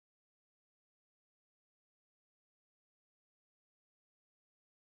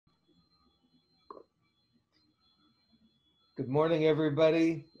Good morning,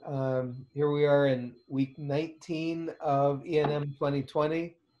 everybody. Here we are in week 19 of ENM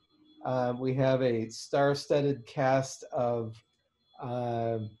 2020. We have a star-studded cast of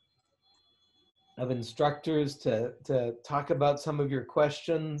instructors to talk about some of your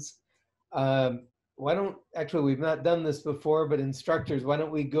questions. We've not done this before, but instructors, why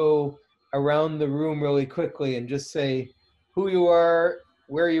don't we go around the room really quickly and just say who you are,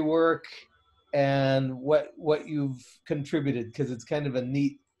 where you work, and what you've contributed, because it's kind of a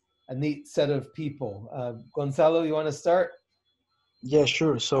neat set of people. Gonzalo, you want to start? Yeah,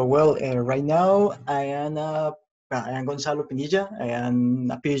 sure. So, well, right now I am Gonzalo Pinilla. I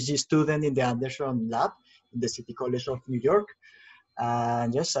am a PhD student in the Anderson Lab in the City College of New York.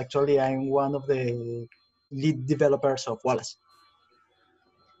 And yes, actually, I'm one of the lead developers of Wallace.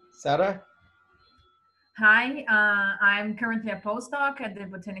 Sarah? Hi, I'm currently a postdoc at the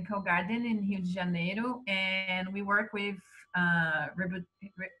Botanical Garden in Rio de Janeiro, and we work with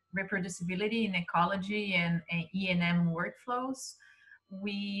reproducibility in ecology and ENM workflows.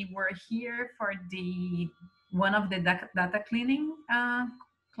 We were here for one of the data cleaning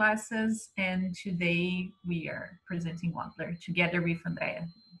classes, and today we are presenting Wampler together with Andrea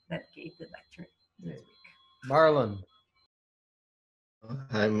that gave the lecture this week. Marlon.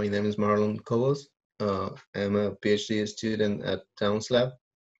 Hi, my name is Marlon Cobos. I'm a PhD student at Towns Lab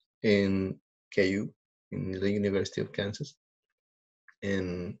in KU, in the University of Kansas.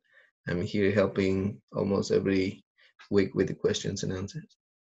 And I'm here helping almost every week with the questions and answers.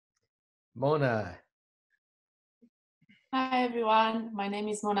 Mona. Hi, everyone. My name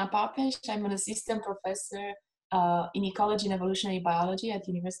is Mona Papes. I'm an assistant professor in ecology and evolutionary biology at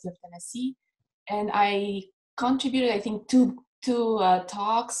the University of Tennessee. And I contributed, I think, two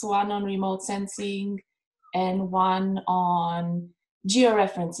talks, one on remote sensing and one on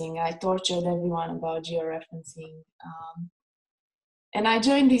georeferencing. I tortured everyone about georeferencing. And I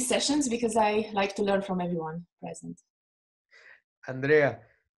joined these sessions because I like to learn from everyone present. Andrea.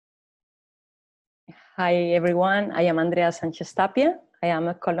 Hi, everyone. I am Andrea Sanchez Tapia. I am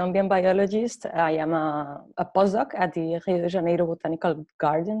a Colombian biologist. I am a postdoc at the Rio de Janeiro Botanical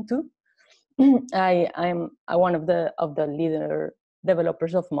Garden too. I'm one of the leader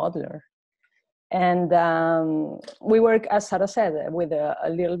developers of Modeler. And we work, as Sarah said, with a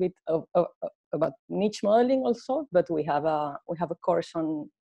little bit about niche modeling also, but we have a course on,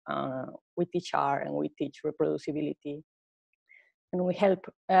 we teach R and we teach reproducibility. And we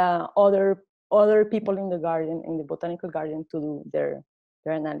help other people in the garden, in the botanical garden, to do their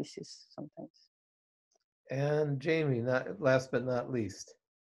analysis sometimes. And Jamie, last but not least.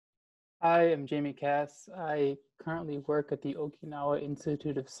 Hi, I'm Jamie Cass. I currently work at the Okinawa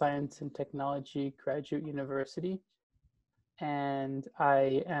Institute of Science and Technology Graduate University. And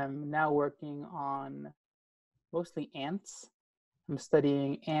I am now working on mostly ants. I'm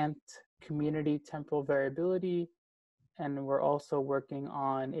studying ant community temporal variability, and we're also working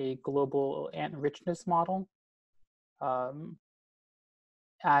on a global ant richness model. I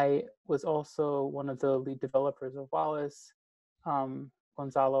was also one of the lead developers of Wallace.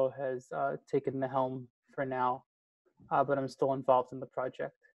 Gonzalo has taken the helm for now, but I'm still involved in the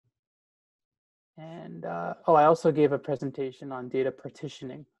project. And I also gave a presentation on data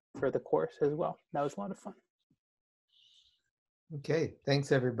partitioning for the course as well. That was a lot of fun. Okay,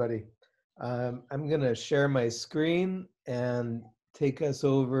 thanks everybody. I'm gonna share my screen and take us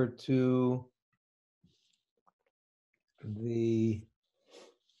over to the,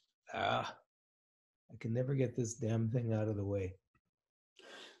 I can never get this damn thing out of the way.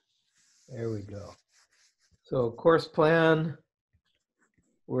 There we go. So course plan,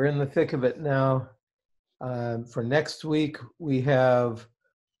 we're in the thick of it now. For next week, we have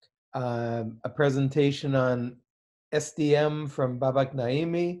a presentation on SDM from Babak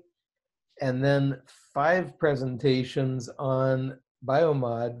Naimi, and then 5 presentations on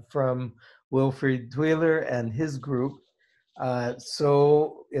Biomod from Wilfried Tweiler and his group.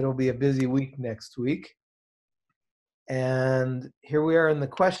 So it'll be a busy week next week. And here we are in the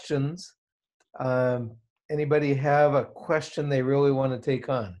questions. Anybody have a question they really want to take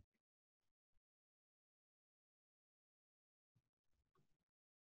on?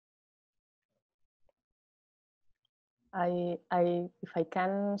 If I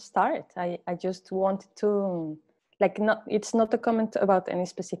can start, I just wanted to, it's not a comment about any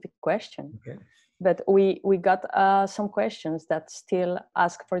specific question, okay. But we got some questions that still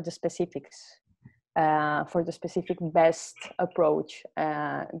ask for the specifics, for the specific best approach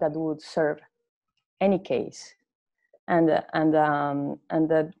that would serve any case, and the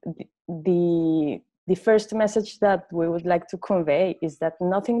first message that we would like to convey is that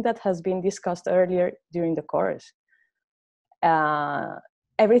nothing that has been discussed earlier during the course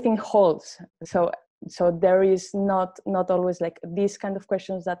everything holds. So there is not always like these kind of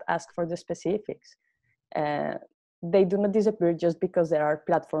questions that ask for the specifics. They do not disappear just because there are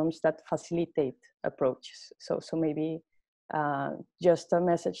platforms that facilitate approaches. So maybe just a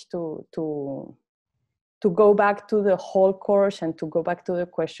message to go back to the whole course and to go back to the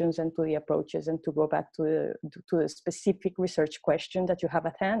questions and to the approaches and to go back to the specific research question that you have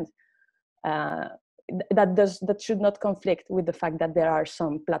at hand. That should not conflict with the fact that there are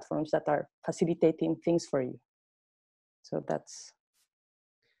some platforms that are facilitating things for you. So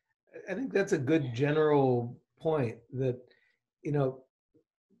I think that's a good general point, that, you know,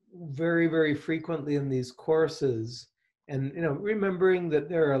 very, very frequently in these courses, and, you know, remembering that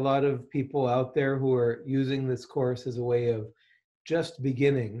there are a lot of people out there who are using this course as a way of just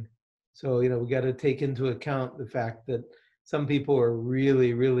beginning. So, you know, we got to take into account the fact that some people are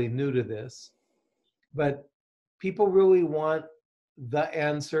really, really new to this, but people really want the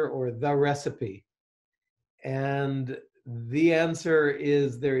answer or the recipe. And the answer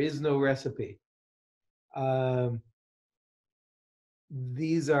is there is no recipe.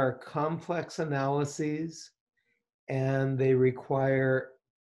 These are complex analyses, and they require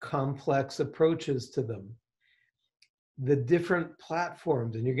complex approaches to them. The different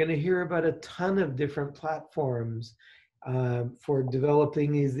platforms, and you're going to hear about a ton of different platforms for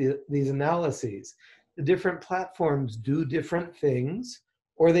developing these analyses. The different platforms do different things,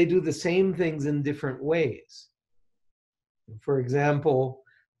 or they do the same things in different ways. For example,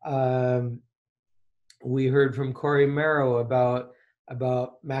 we heard from Corey Merrow about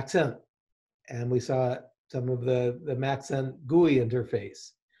Maxent, and we saw some of the Maxent GUI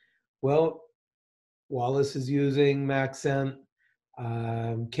interface. Well, Wallace is using Maxent.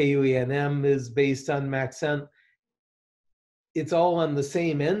 KUENM is based on Maxent. It's all on the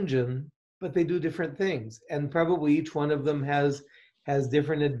same engine, but they do different things, and probably each one of them has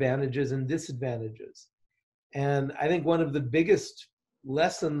different advantages and disadvantages. And I think one of the biggest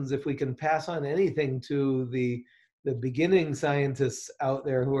lessons, if we can pass on anything to the beginning scientists out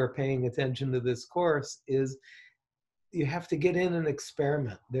there who are paying attention to this course, is you have to get in and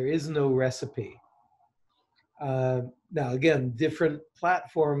experiment. There is no recipe. Now, again, different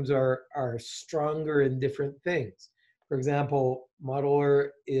platforms are stronger in different things. For example, Modeler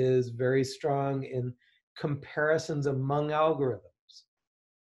is very strong in comparisons among algorithms.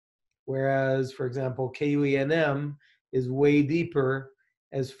 Whereas, for example, KUENM is way deeper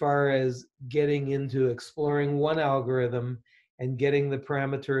as far as getting into exploring one algorithm and getting the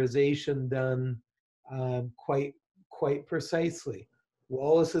parameterization done quite precisely.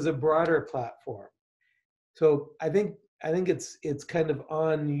 Wallace is a broader platform. So I think it's kind of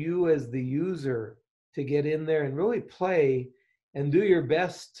on you as the user to get in there and really play and do your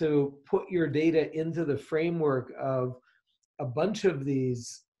best to put your data into the framework of a bunch of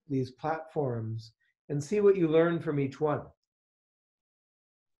these platforms and see what you learn from each one.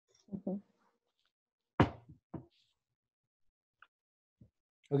 Mm-hmm.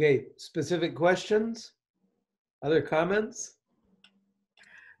 Okay, specific questions? Other comments?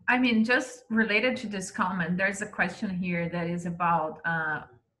 I mean, just related to this comment, there's a question here that is about,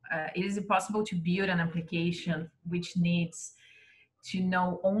 is it possible to build an application which needs to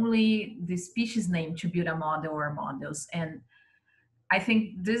know only the species name to build a model or models? And I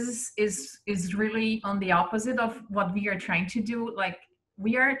think this is really on the opposite of what we are trying to do. Like,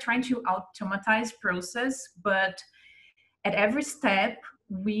 we are trying to automatize process, but at every step,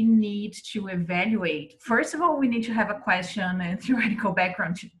 we need to evaluate. First of all, we need to have a question and theoretical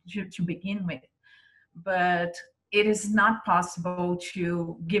background to begin with. But it is not possible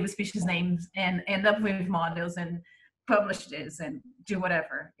to give species names and end up with models and publish this and do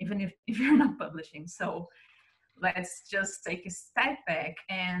whatever, even if you're not publishing. So let's just take a step back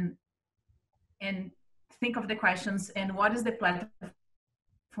and think of the questions and what is the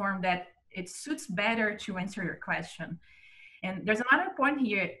platform that it suits better to answer your question. And there's another point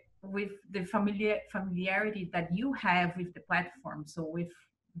here with the familiarity that you have with the platform. So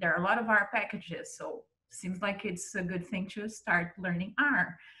there are a lot of R packages, so seems like it's a good thing to start learning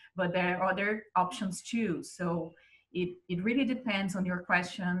R, but there are other options too. So it really depends on your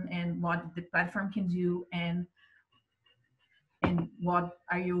question and what the platform can do and what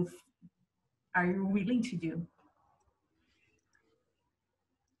are you willing to do.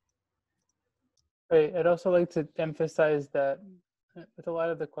 Right. I'd also like to emphasize that with a lot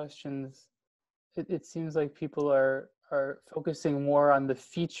of the questions, it seems like people are focusing more on the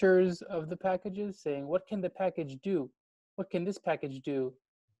features of the packages, saying, what can the package do? What can this package do?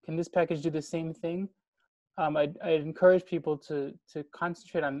 Can this package do the same thing? I'd encourage people to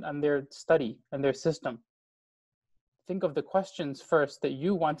concentrate on their study and their system. think of the questions first that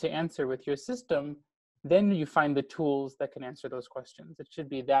you want to answer with your system, then you find the tools that can answer those questions. It should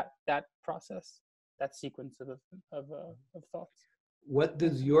be that process, that sequence of thoughts. What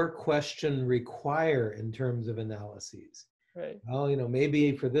does your question require in terms of analyses? Right. Well, you know,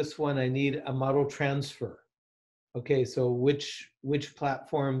 maybe for this one I need a model transfer. Okay, so which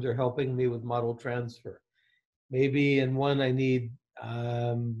platforms are helping me with model transfer? Maybe in one I need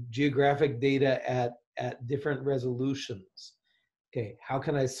geographic data at different resolutions. Okay, how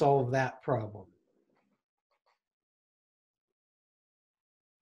can I solve that problem?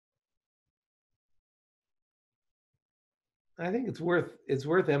 I think it's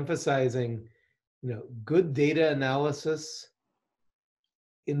worth emphasizing, you know, good data analysis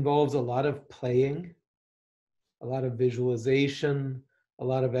involves a lot of playing, a lot of visualization, a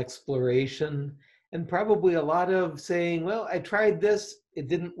lot of exploration, and probably a lot of saying, well, I tried this, it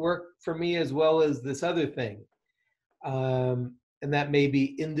didn't work for me as well as this other thing. And that may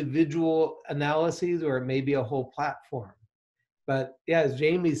be individual analyses or it may be a whole platform. But yeah, as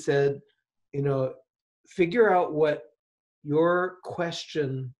Jamie said, you know, figure out what your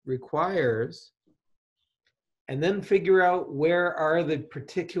question requires and then figure out where are the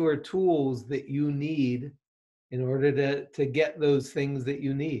particular tools that you need in order to get those things that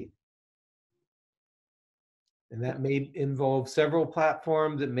you need. And that may involve several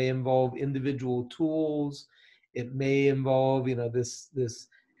platforms. It may involve individual tools. It may involve, you know, this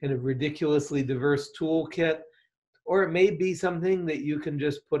kind of ridiculously diverse toolkit, or it may be something that you can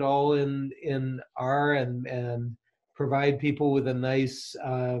just put all in R and provide people with a nice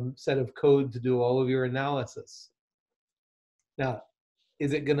set of code to do all of your analysis. Now,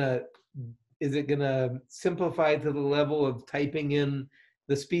 is it gonna simplify to the level of typing in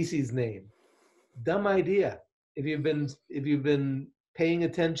the species name? Dumb idea. If you've been paying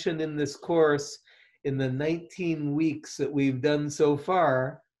attention in this course in the 19 weeks that we've done so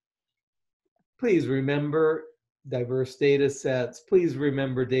far, please remember diverse data sets. Please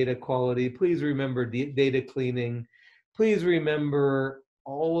remember data quality. Please remember data cleaning. Please remember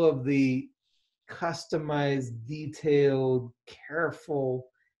all of the customized, detailed, careful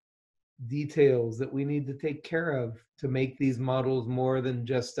details that we need to take care of to make these models more than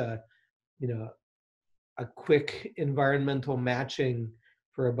just a quick environmental matching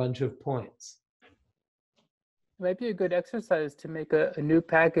for a bunch of points. It might be a good exercise to make a new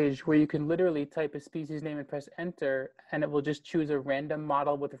package where you can literally type a species name and press enter, and it will just choose a random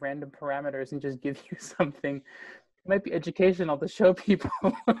model with random parameters and just give you something. It might be educational to show people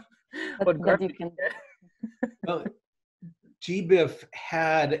what garbage you can. Well, GBIF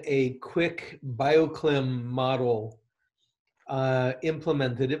had a quick bioclim model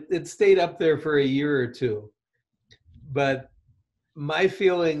implemented. It stayed up there for a year or two. But my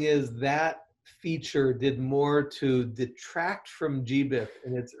feeling is that feature did more to detract from GBIF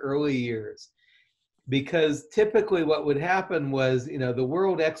in its early years. Because typically what would happen was, you know, the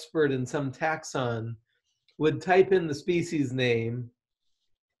world expert in some taxon would type in the species name,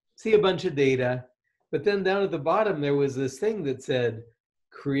 see a bunch of data, but then down at the bottom there was this thing that said,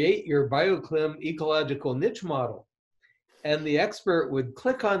 create your bioclim ecological niche model. And the expert would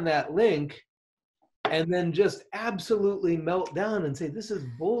click on that link and then just absolutely melt down and say, this is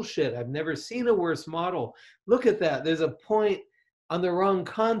bullshit. I've never seen a worse model. Look at that. There's a point on the wrong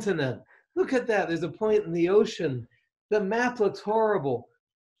continent. Look at that. There's a point in the ocean. The map looks horrible.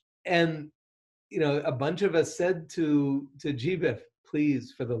 And, you know, a bunch of us said to GBIF,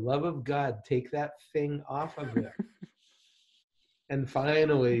 please, for the love of God, take that thing off of there. And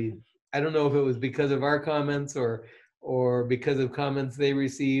finally, I don't know if it was because of our comments or because of comments they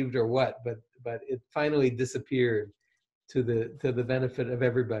received or what, but it finally disappeared to the benefit of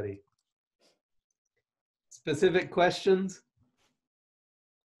everybody. Specific questions?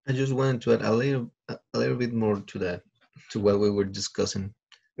 I just wanted to add a little bit more to that, to what we were discussing.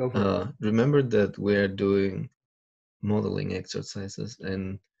 Go for it. Remember that we are doing modeling exercises,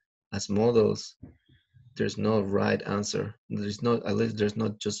 and as models, there's no right answer. There's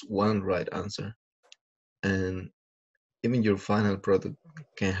not just one right answer, and even your final product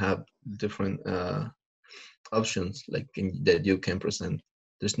can have different options that you can present.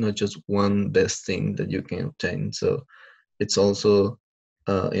 There's not just one best thing that you can obtain. So it's also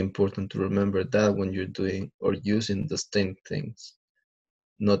important to remember that when you're doing or using the same things.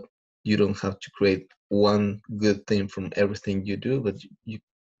 You don't have to create one good thing from everything you do, but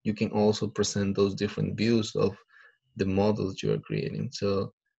you can also present those different views of the models you are creating.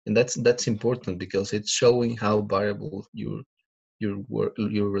 So, and that's important because it's showing how variable your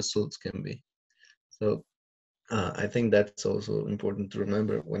results can be. So I think that's also important to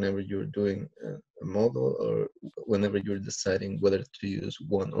remember whenever you're doing a model or whenever you're deciding whether to use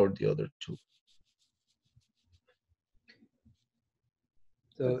one or the other tool.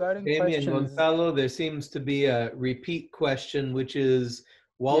 So, Regarding Amy and questions, Gonzalo, there seems to be a repeat question, which is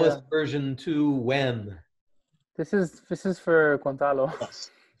Wallace yeah, version 2 when? this is for Gonzalo.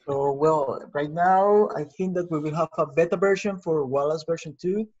 Yes. So, well, right now, I think that we will have a beta version for Wallace version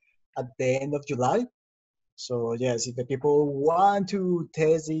 2 at the end of July. So, yes, if the people want to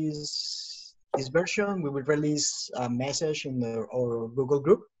test this version, we will release a message in our Google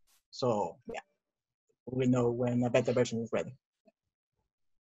group. So, yeah, we will know when a beta version is ready.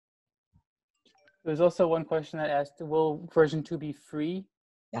 There's also one question that asked, will version 2 be free?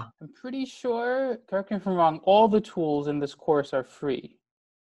 Yeah. I'm pretty sure, correct me if I'm wrong, all the tools in this course are free.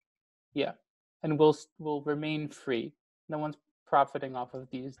 Yeah, and will remain free. No one's profiting off of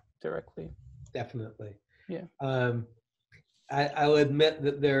these directly. Definitely. Yeah. I'll admit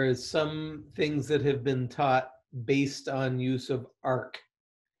that there is some things that have been taught based on use of ARC.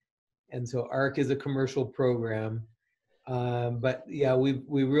 And so ARC is a commercial program. But yeah, we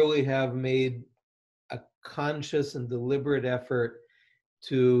really have made a conscious and deliberate effort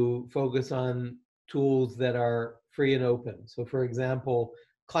to focus on tools that are free and open. So for example,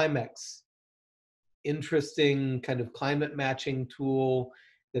 Climex, interesting kind of climate matching tool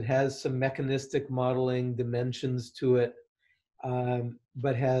that has some mechanistic modeling dimensions to it,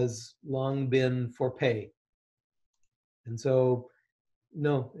 but has long been for pay. And so,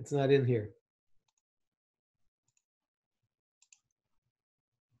 no, it's not in here.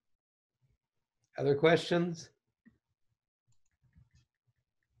 Other questions?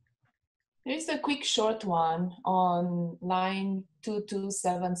 There's a quick short one on line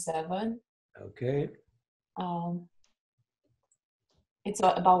 2277. Okay. It's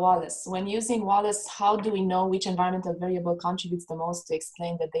about Wallace. When using Wallace, how do we know which environmental variable contributes the most to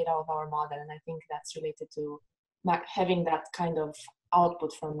explain the data of our model? And I think that's related to having that kind of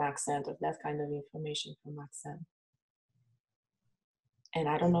output from Maxent, or that kind of information from Maxent. And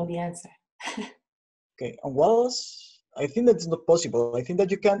I don't know the answer. Okay, on Wallace, I think that's not possible. I think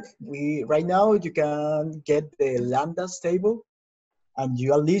that right now you can get the lambdas table, and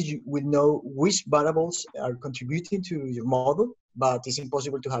you at least will know which variables are contributing to your model, but it's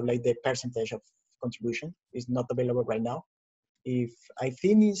impossible to have like the percentage of contribution. It's not available right now. I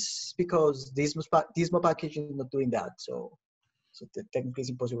think it's because this package is not doing that, so technically it's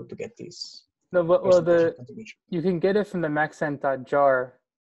impossible to get this. No, but you can get it from the maxent.jar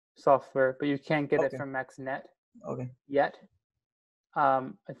software, but you can't get it from MaxNet yet.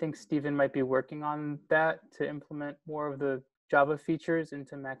 I think Stephen might be working on that to implement more of the Java features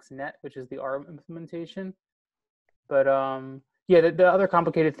into MaxNet, which is the ARM implementation. But yeah, the other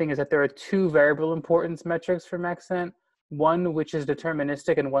complicated thing is that there are two variable importance metrics for Maxent, one which is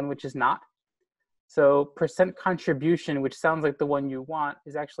deterministic and one which is not. So percent contribution, which sounds like the one you want,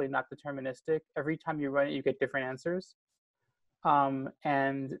 is actually not deterministic. Every time you run it, you get different answers.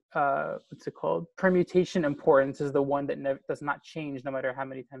 And what's it called? Permutation importance is the one that does not change no matter how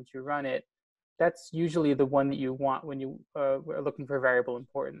many times you run it. That's usually the one that you want when you are looking for variable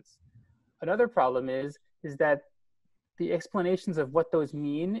importance. Another problem is that the explanations of what those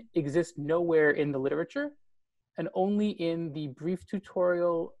mean exist nowhere in the literature, and only in the brief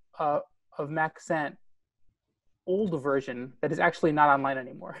tutorial of Maxent old version that is actually not online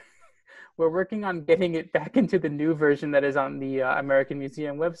anymore. We're working on getting it back into the new version that is on the American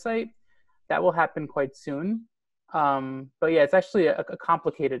Museum website. That will happen quite soon. But yeah, it's actually a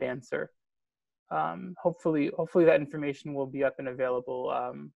complicated answer. Hopefully that information will be up and available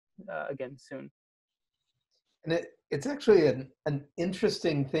again soon. And it's actually an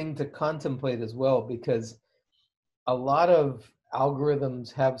interesting thing to contemplate as well, because a lot of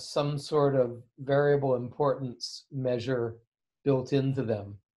algorithms have some sort of variable importance measure built into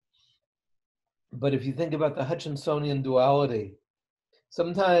them. But if you think about the Hutchinsonian duality,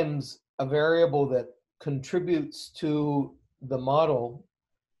 sometimes a variable that contributes to the model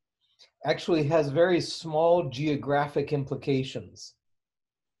actually has very small geographic implications.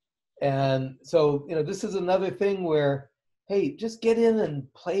 And so, this is another thing where, hey, just get in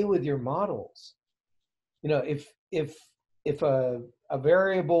and play with your models. If a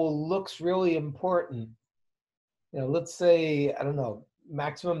variable looks really important, let's say, I don't know,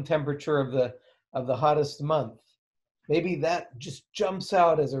 maximum temperature of the hottest month, maybe that just jumps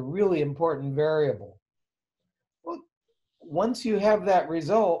out as a really important variable. Well, once you have that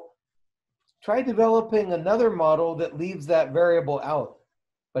result, try developing another model that leaves that variable out,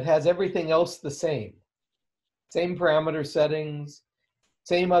 but has everything else the same. Same parameter settings,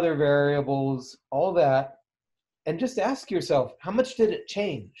 same other variables, all that. and just ask yourself, how much did it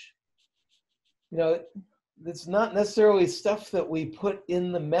change? You know, it's not necessarily stuff that we put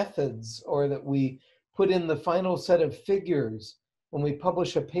in the methods or that we put in the final set of figures when we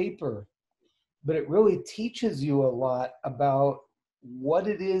publish a paper, but it really teaches you a lot about what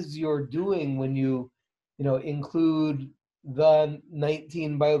it is you're doing when you include the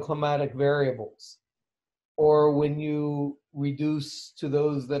 19 bioclimatic variables, or when you reduce to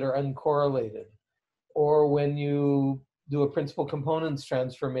those that are uncorrelated, or when you do a principal components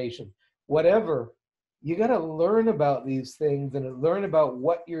transformation. Whatever, you got to learn about these things and learn about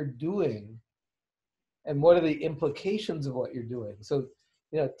what you're doing and what are the implications of what you're doing. So,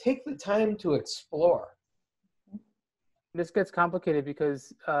 take the time to explore. This gets complicated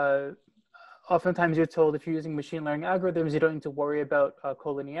because oftentimes you're told if you're using machine learning algorithms, you don't need to worry about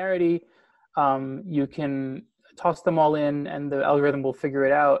collinearity. You can toss them all in and the algorithm will figure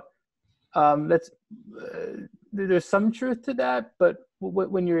it out. There's some truth to that, but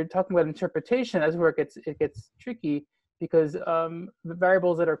when you're talking about interpretation, that's where it gets tricky, because the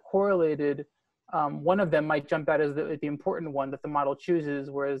variables that are correlated, one of them might jump out as the important one that the model chooses,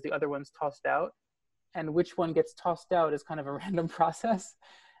 whereas the other one's tossed out. And which one gets tossed out is kind of a random process.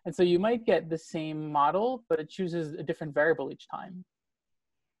 And so you might get the same model, but it chooses a different variable each time.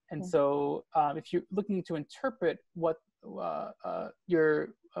 And so if you're looking to interpret what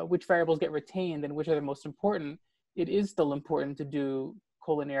which variables get retained and which are the most important, it is still important to do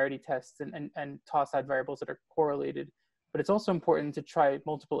collinearity tests and toss out variables that are correlated. But it's also important to try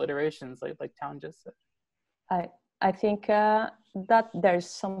multiple iterations, like Town just said. I think that there's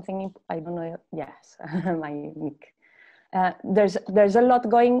something, I don't know, yes, my mic. There's a lot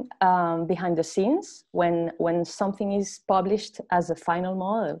going behind the scenes when something is published as a final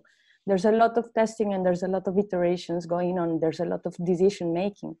model. There's a lot of testing and there's a lot of iterations going on. There's a lot of decision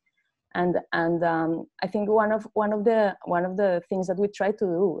making, and I think one of the things that we try to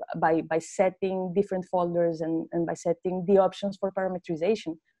do by setting different folders and by setting the options for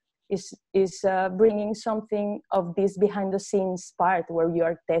parameterization is bringing something of this behind the scenes part where you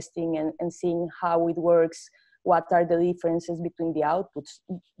are testing and seeing how it works. What are the differences between the outputs,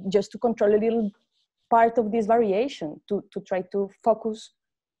 just to control a little part of this variation, to try to focus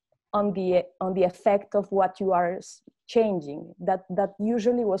on the effect of what you are changing. That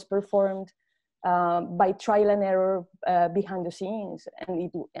usually was performed by trial and error behind the scenes, and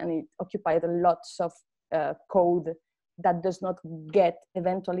it occupied lots of code that does not get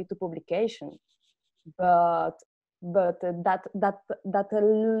eventually to publication. But that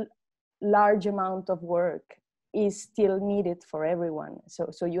a large amount of work is still needed for everyone.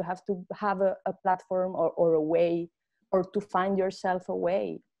 So you have to have a platform or a way, or to find yourself a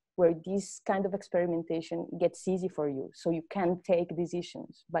way where this kind of experimentation gets easy for you, so you can take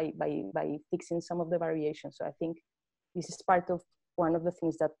decisions by fixing some of the variations. So I think this is part of one of the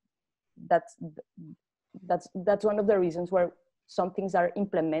things that's one of the reasons where some things are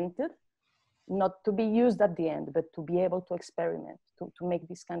implemented, not to be used at the end, but to be able to experiment, to make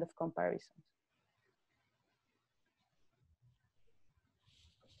this kind of comparisons.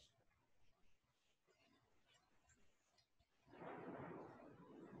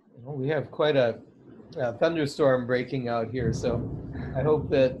 Well, we have quite a thunderstorm breaking out here, so I hope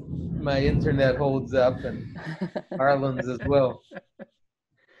that my internet holds up and Harlan's as well.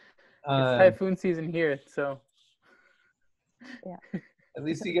 It's typhoon season here, so. Yeah. At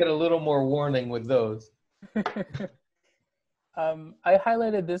least you get a little more warning with those. I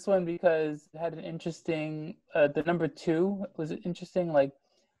highlighted this one because it had an interesting, the number 2 was interesting, like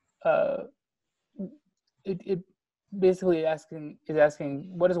it basically is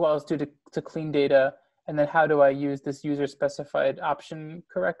asking what does Wallace do to clean data, and then how do I use this user specified option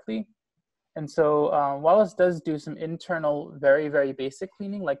correctly? And so Wallace does do some internal, very, very basic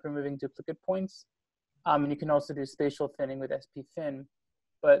cleaning, like removing duplicate points. And you can also do spatial thinning with SPThin.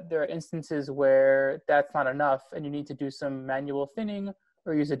 But there are instances where that's not enough and you need to do some manual thinning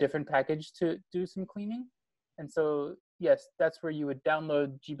or use a different package to do some cleaning. And so, yes, that's where you would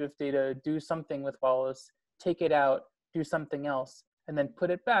download GBIF data, do something with Wallace, take it out, do something else, and then put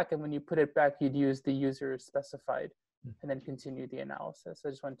it back. And when you put it back, you'd use the user specified and then continue the analysis. I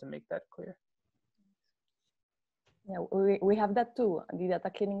just wanted to make that clear. Yeah, we have that too. The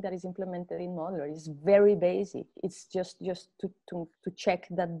data cleaning that is implemented in Modeler is very basic. It's just to check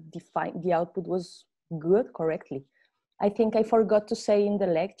that the output was good correctly. I think I forgot to say in the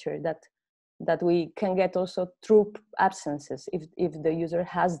lecture that we can get also true absences if the user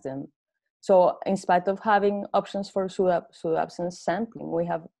has them. So in spite of having options for pseudo-absence sampling, we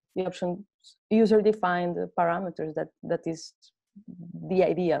have the option user-defined parameters that is the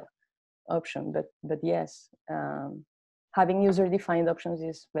ideal. option, but yes, having user-defined options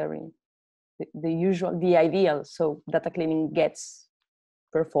is very the ideal. So data cleaning gets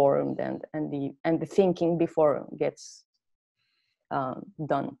performed and the thinking before gets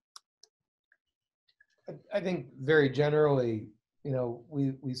done. I think very generally, you know,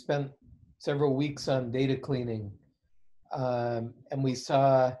 we spent several weeks on data cleaning, and we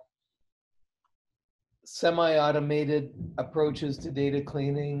saw semi-automated approaches to data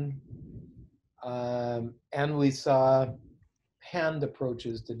cleaning, and we saw hand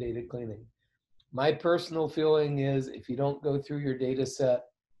approaches to data cleaning. My personal feeling is if you don't go through your data set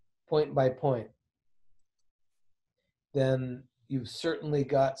point by point, then you've certainly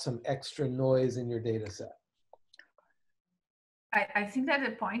got some extra noise in your data set. I think that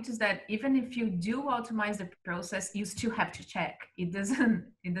the point is that even if you do automate the process, you still have to check. It doesn't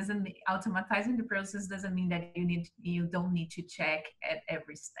automatizing the process doesn't mean that you don't need to check at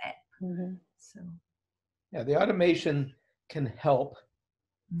every step. Mm-hmm. So yeah, the automation can help.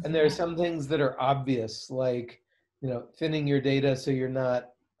 And there are some things that are obvious, like, you know, thinning your data so you're not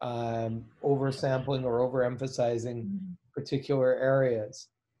oversampling or overemphasizing particular areas.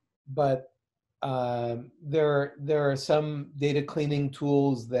 But there are some data cleaning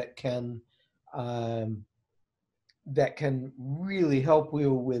tools that can really help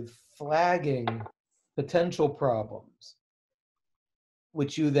you with flagging potential problems,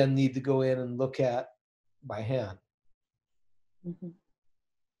 which you then need to go in and look at by hand. Mm-hmm.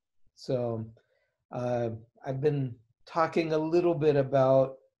 So I've been talking a little bit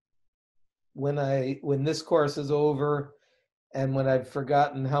about when this course is over and when I've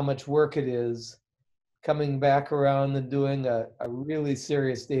forgotten how much work it is, coming back around and doing a really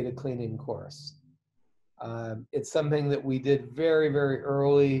serious data cleaning course. It's something that we did very, very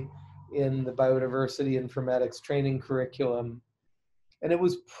early in the biodiversity informatics training curriculum. And it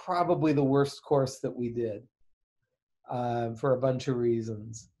was probably the worst course that we did for a bunch of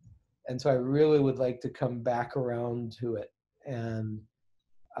reasons. And so I really would like to come back around to it and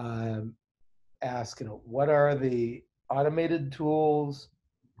ask, you know, what are the automated tools?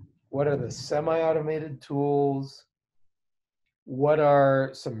 What are the semi-automated tools? What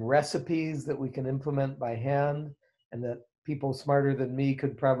are some recipes that we can implement by hand and that people smarter than me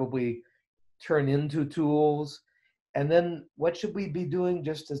could probably turn into tools? And then what should we be doing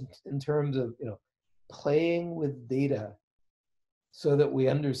just as in terms of, you know, playing with data so that we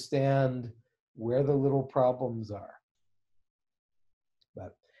understand where the little problems are?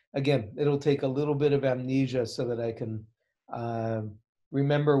 But again, it'll take a little bit of amnesia so that I can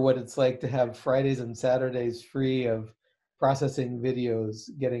remember what it's like to have Fridays and Saturdays free of processing videos,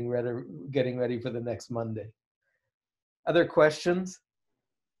 getting ready for the next Monday. Other questions?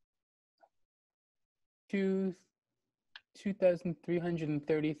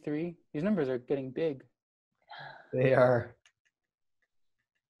 2,333. These numbers are getting big. They are.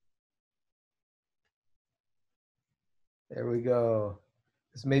 There we go.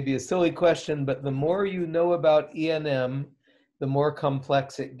 This may be a silly question, but the more you know about ENM, the more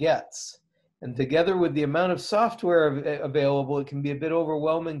complex it gets. And together with the amount of software available, it can be a bit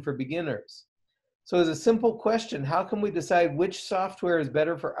overwhelming for beginners. So as a simple question, how can we decide which software is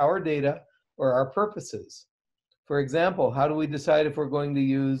better for our data or our purposes? For example, how do we decide if we're going to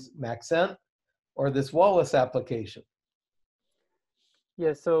use Maxent or this Wallace application?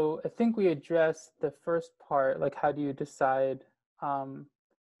 Yeah, so I think we addressed the first part, like how do you decide?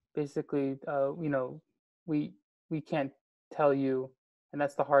 Basically, you know, we can't tell you, and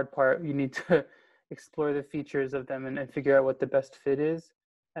that's the hard part. You need to explore the features of them and figure out what the best fit is.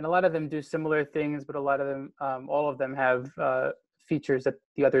 And a lot of them do similar things, but a lot of them, all of them have features that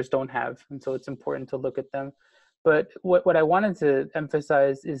the others don't have. And so it's important to look at them. But what I wanted to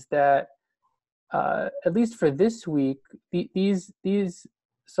emphasize is that at least for this week, these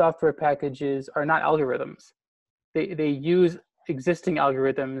software packages are not algorithms. They use existing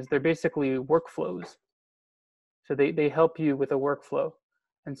algorithms. They're basically workflows. So they help you with a workflow.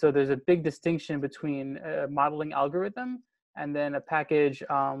 And so there's a big distinction between a modeling algorithm and then a package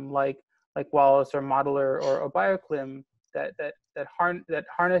like Wallace or Modeler or BioClim that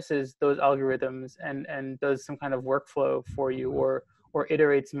harnesses those algorithms and does some kind of workflow for you or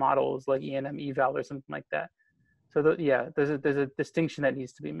iterates models like ENM eval or something like that. So yeah, there's a distinction that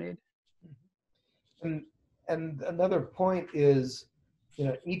needs to be made. And another point is, you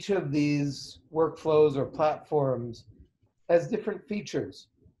know, each of these workflows or platforms has different features.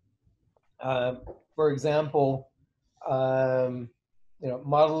 For example, you know,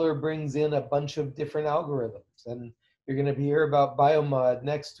 Modeler brings in a bunch of different algorithms, and you're going to hear about Biomod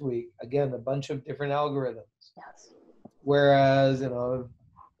next week. Again, a bunch of different algorithms. Yes. Whereas, you know,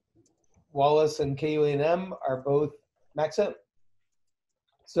 Wallace and KUNM are both Maxent.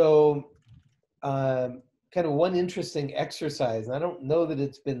 So kind of one interesting exercise, and I don't know that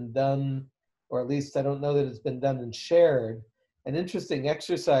it's been done, or at least I don't know that it's been done and shared. An interesting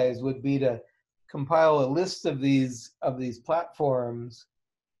exercise would be to compile a list of these platforms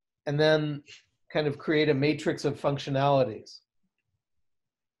and then kind of create a matrix of functionalities.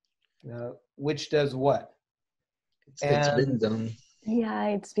 Which does what? It's been done. Yeah,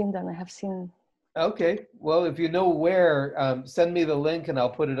 it's been done. I have seen. Okay, well, if you know where, send me the link and I'll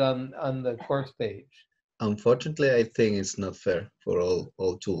put it on the course page. Unfortunately, I think it's not fair for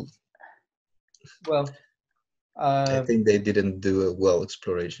all tools. Well, I think they didn't do a well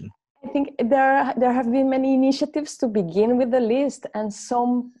exploration. I think there have been many initiatives to begin with the list, and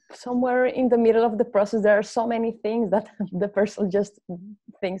somewhere in the middle of the process there are so many things that the person just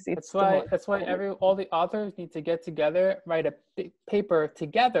thinks it's that's why all the authors need to get together, write a paper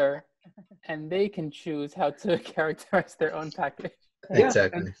together, and they can choose how to characterize their own package. Yeah,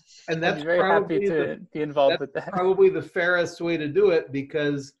 exactly. And that's I'd be very happy to be involved with that. Probably the fairest way to do it,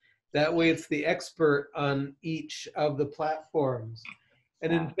 because that way it's the expert on each of the platforms.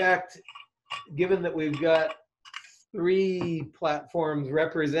 And in fact, given that we've got 3 platforms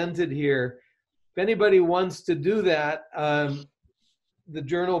represented here, if anybody wants to do that, the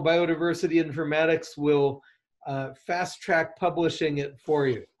journal Biodiversity Informatics will fast track publishing it for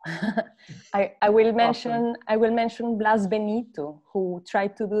you. I will mention Blas Benito, who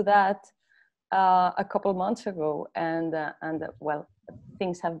tried to do that a couple months ago, and well,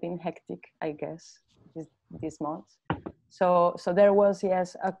 things have been hectic, I guess, this month. So there was,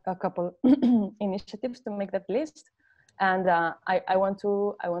 yes, a couple initiatives to make that list, and I want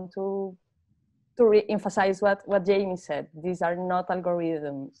to re-emphasize what Jamie said. These are not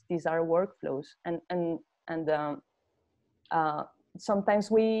algorithms; these are workflows, and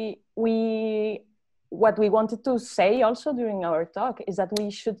sometimes what we wanted to say also during our talk is that we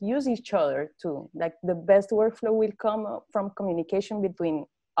should use each other too. Like, the best workflow will come from communication between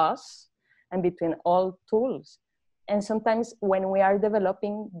us and between all tools. And sometimes when we are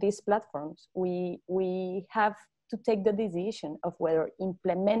developing these platforms, we have to take the decision of whether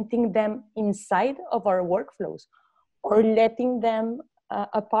implementing them inside of our workflows or letting them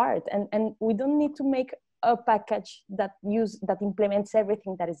apart. And we don't need to make a package that implements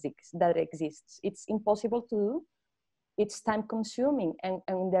everything that exists. It's impossible to do. It's time consuming,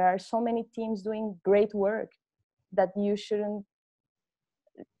 and there are so many teams doing great work that you shouldn't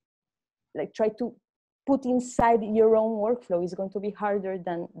try to put inside your own workflow. Is going to be harder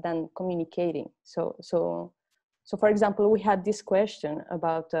than communicating. So for example, we had this question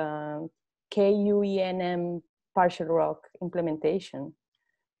about KUENM partial rock implementation.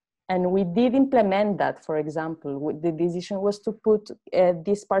 And we did implement that, for example. The decision was to put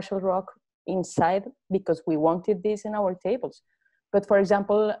this partial rock inside because we wanted this in our tables. But for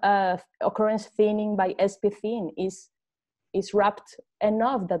example, occurrence thinning by SP-thin is wrapped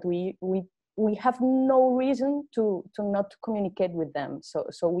enough that we have no reason to not communicate with them. So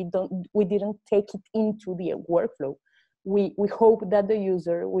we didn't take it into the workflow. We hope that the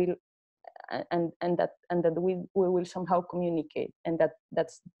user will and that we will somehow communicate, and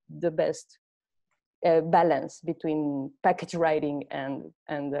that's the best balance between package writing and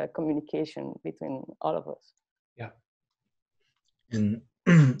communication between all of us. Yeah. And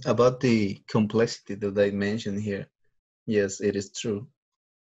about the complexity that I mentioned here, yes, it is true.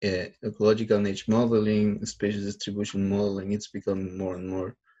 Ecological niche modeling, species distribution modeling, it's becoming more and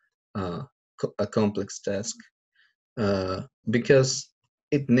more a complex task because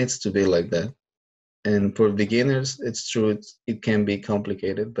it needs to be like that. And for beginners, it's true, it can be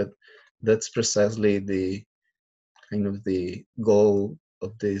complicated, but that's precisely the kind of the goal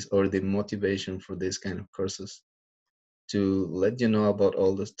of this, or the motivation for this kind of courses, to let you know about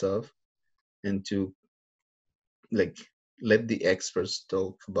all the stuff and to let the experts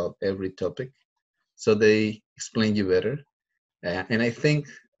talk about every topic so they explain you better. And I think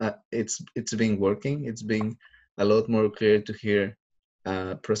it's been working. It's been a lot more clear to hear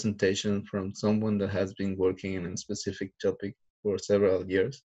a presentation from someone that has been working in a specific topic for several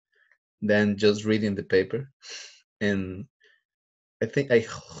years than just reading the paper. And I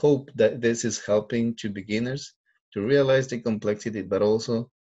hope that this is helping to beginners to realize the complexity, but also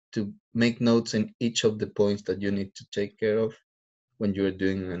to make notes in each of the points that you need to take care of when you're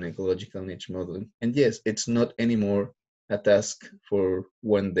doing an ecological niche modeling. And yes, it's not anymore a task for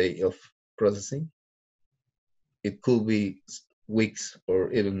one day of processing. It could be weeks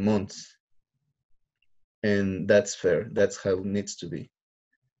or even months. And that's fair. That's how it needs to be.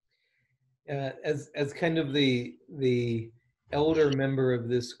 As kind of the elder member of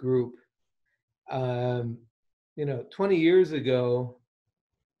this group, You know, 20 years ago,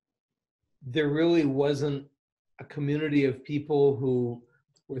 there really wasn't a community of people who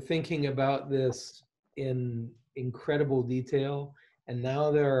were thinking about this in incredible detail. And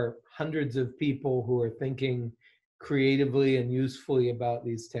now there are hundreds of people who are thinking creatively and usefully about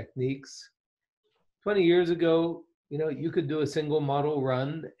these techniques. 20 years ago, you know, you could do a single model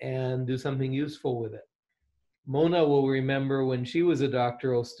run and do something useful with it. Mona will remember when she was a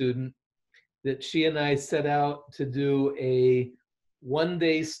doctoral student that she and I set out to do a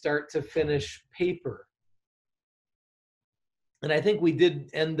one-day start to finish paper. And I think we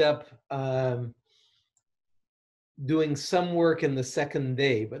did end up doing some work in the second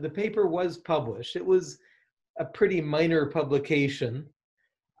day, but the paper was published. It was a pretty minor publication,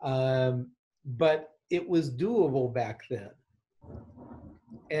 but it was doable back then.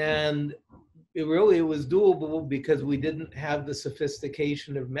 And it was doable because we didn't have the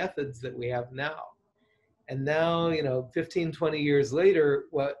sophistication of methods that we have now. And now, you know, 15, 20 years later,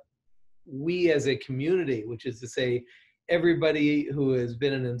 what we as a community, which is to say, everybody who has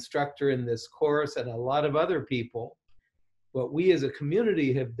been an instructor in this course and a lot of other people, what we as a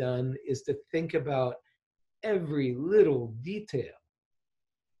community have done is to think about every little detail.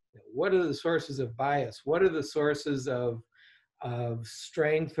 What are the sources of bias? What are the sources of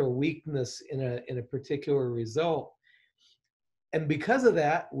strength or weakness in a particular result? And because of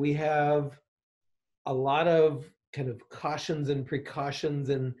that, we have a lot of kind of cautions and precautions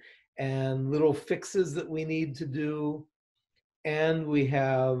and little fixes that we need to do. And we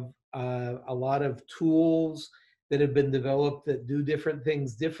have a lot of tools that have been developed that do different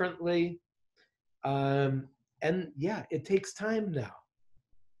things differently. And yeah, it takes time now.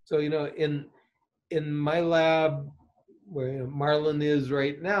 So, you know, in my lab, where Marlon is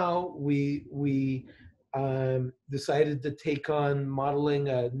right now, we decided to take on modeling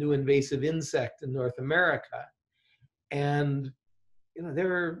a new invasive insect in North America. And, you know,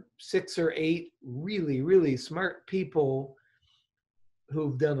 there are 6 or 8 really, really smart people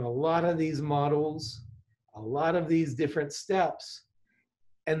who've done a lot of these models, a lot of these different steps.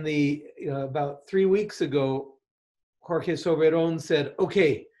 And you know, about 3 weeks ago, Jorge Soberon said,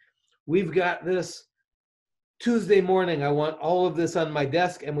 okay, we've got this. Tuesday morning, I want all of this on my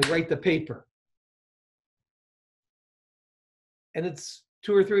desk, and we write the paper. And it's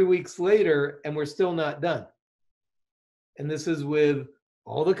 2 or 3 weeks later, and we're still not done. And this is with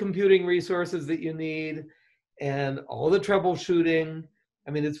all the computing resources that you need and all the troubleshooting.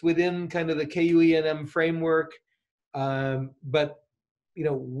 I mean, it's within kind of the KU-ENM framework, but you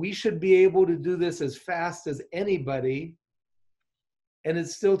know, we should be able to do this as fast as anybody, and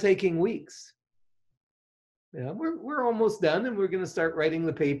it's still taking weeks. You know, we're almost done, and we're going to start writing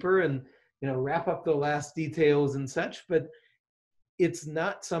the paper and, you know, wrap up the last details and such, but it's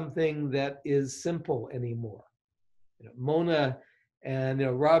not something that is simple anymore. You know, Mona and, you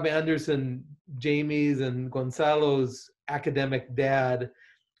know, Rob Anderson, Jamie's and Gonzalo's academic dad,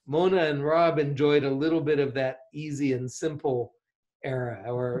 Mona and Rob enjoyed a little bit of that easy and simple era,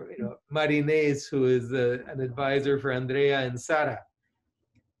 or, you know, Marinés, who is an advisor for Andrea and Sara.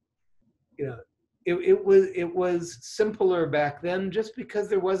 You know, it was simpler back then just because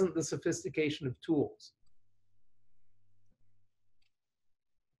there wasn't the sophistication of tools.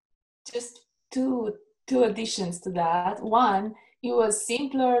 Just two additions to that. One, it was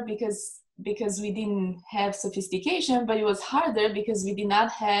simpler because we didn't have sophistication, but it was harder because we did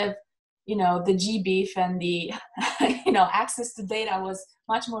not have, you know, the GBIF and the you know, access to data was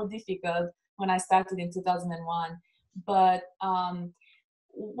much more difficult when I started in 2001. But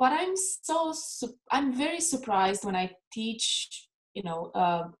what I'm very surprised when I teach, you know,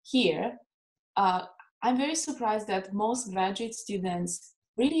 here. I'm very surprised that most graduate students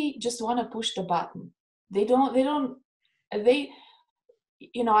really just want to push the button. They,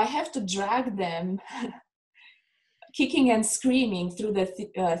 you know, I have to drag them kicking and screaming through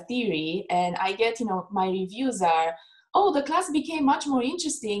the theory, and I get, you know, my reviews are, oh, the class became much more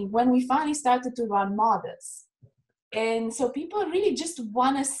interesting when we finally started to run models. And so people really just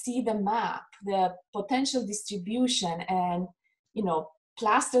want to see the map, the potential distribution, and, you know,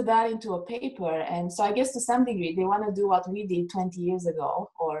 plaster that into a paper. And so I guess to some degree, they want to do what we did 20 years ago,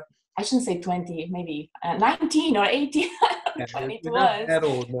 or I shouldn't say 20, maybe 19 or 18. Yeah, when it you're was. not that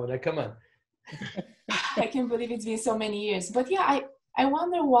old, Mona, come on. I can't believe it's been so many years. But yeah, I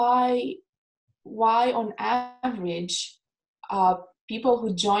wonder why on average, people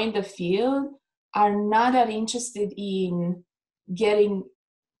who join the field are not that interested in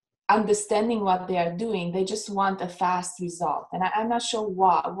understanding what they are doing. They just want a fast result. And I'm not sure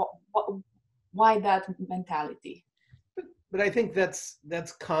why that mentality. but I think that's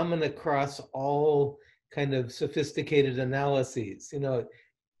common across all kind of sophisticated analyses. You know,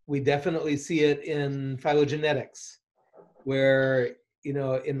 we definitely see it in phylogenetics, where, you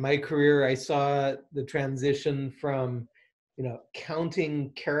know, in my career, I saw the transition from, you know,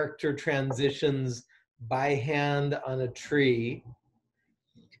 counting character transitions by hand on a tree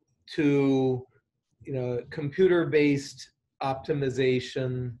to, you know, computer-based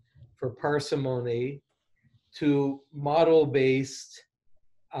optimization for parsimony to model-based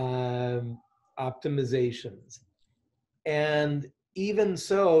optimizations. And even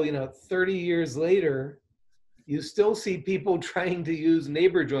so, you know, 30 years later, you still see people trying to use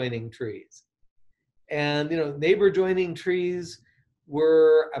neighbor joining trees. And, you know, neighbor joining trees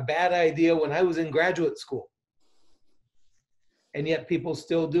were a bad idea when I was in graduate school. And yet people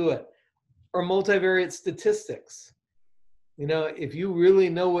still do it. Or multivariate statistics. You know, if you really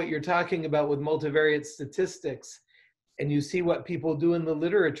know what you're talking about with multivariate statistics and you see what people do in the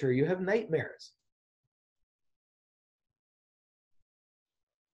literature, you have nightmares.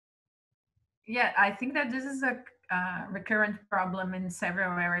 Yeah, I think that this is a recurrent problem in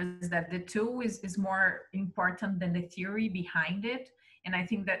several areas, that the tool is more important than the theory behind it. And I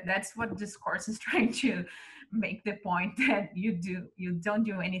think that that's what this course is trying to make the point, that you don't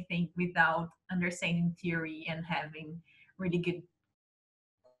do anything without understanding theory and having really good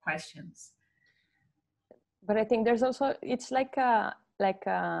questions. But I think there's also, it's like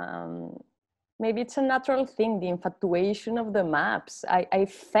maybe it's a natural thing, the infatuation of the maps. I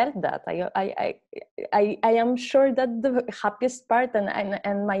felt that. I am sure that the happiest part,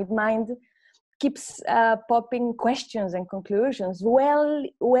 and my mind keeps popping questions and conclusions well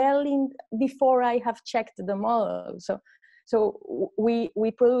in before I have checked the model. So we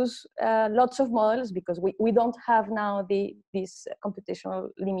produce lots of models because we don't have now this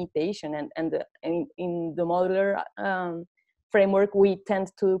computational limitation, and in the modeler framework we tend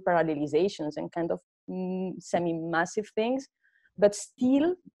to parallelizations and kind of semi-massive things, but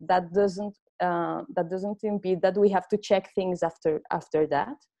still that doesn't impede that we have to check things after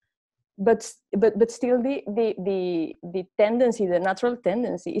that. But still the tendency, the natural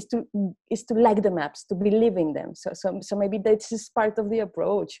tendency is to like the maps, to believe in them. So maybe this is part of the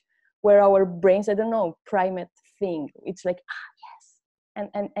approach where our brains, I don't know, primate thing, it's like, yes,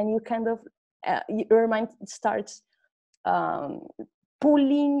 and you kind of your mind starts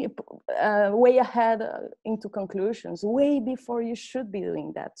pulling way ahead into conclusions way before you should be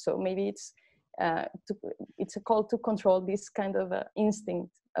doing that. So maybe it's a call to control this kind of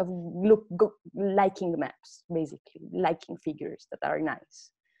instinct of liking maps, basically liking figures that are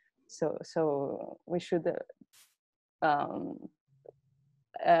nice. So we should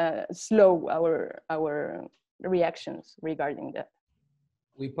slow our reactions regarding that.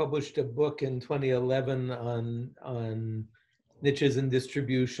 We published a book in 2011 on niches and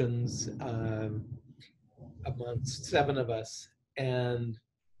distributions amongst 7 of us, and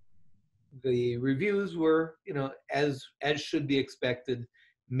the reviews were, you know, as should be expected,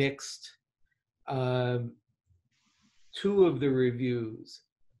 mixed. 2 of the reviews,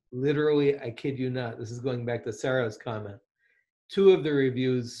 literally, I kid you not, this is going back to Sarah's comment, 2 of the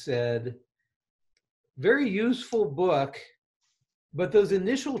reviews said, very useful book, but those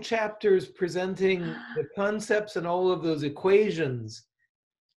initial chapters presenting the concepts and all of those equations,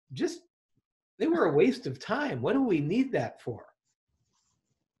 just, they were a waste of time. What do we need that for?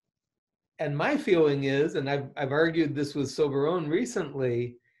 And my feeling is, and I've argued this with Soberon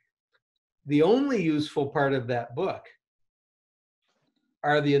recently, the only useful part of that book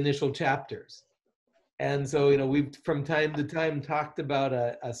are the initial chapters. And so, you know, we've from time to time talked about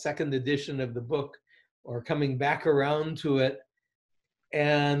a second edition of the book or coming back around to it.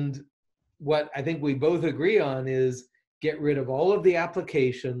 And what I think we both agree on is get rid of all of the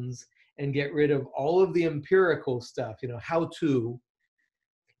applications and get rid of all of the empirical stuff, you know, how to,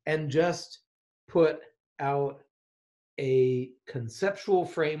 and just put out a conceptual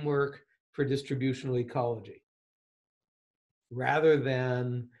framework for distributional ecology rather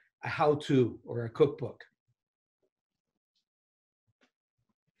than a how-to or a cookbook.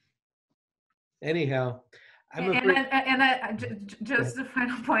 Anyhow, just the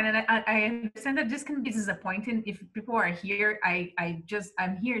final point, and I understand that this can be disappointing if people are here.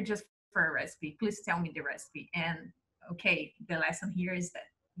 I'm here just for a recipe. Please tell me the recipe. And okay, the lesson here is that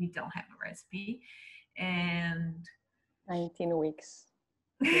we don't have a recipe, and 19 weeks.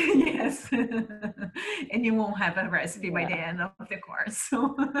 Yes, and you won't have a recipe by the end of the course.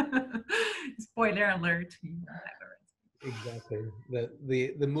 So, spoiler alert: you won't have a recipe.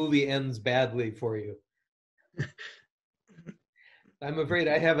 Exactly. The movie ends badly for you. I'm afraid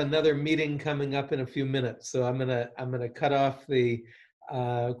I have another meeting coming up in a few minutes, so I'm gonna cut off the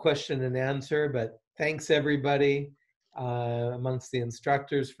question and answer. But thanks everybody amongst the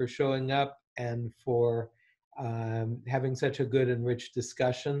instructors for showing up and for having such a good and rich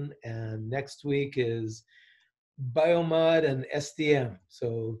discussion. And next week is Biomod and SDM,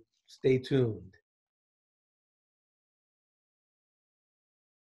 so stay tuned.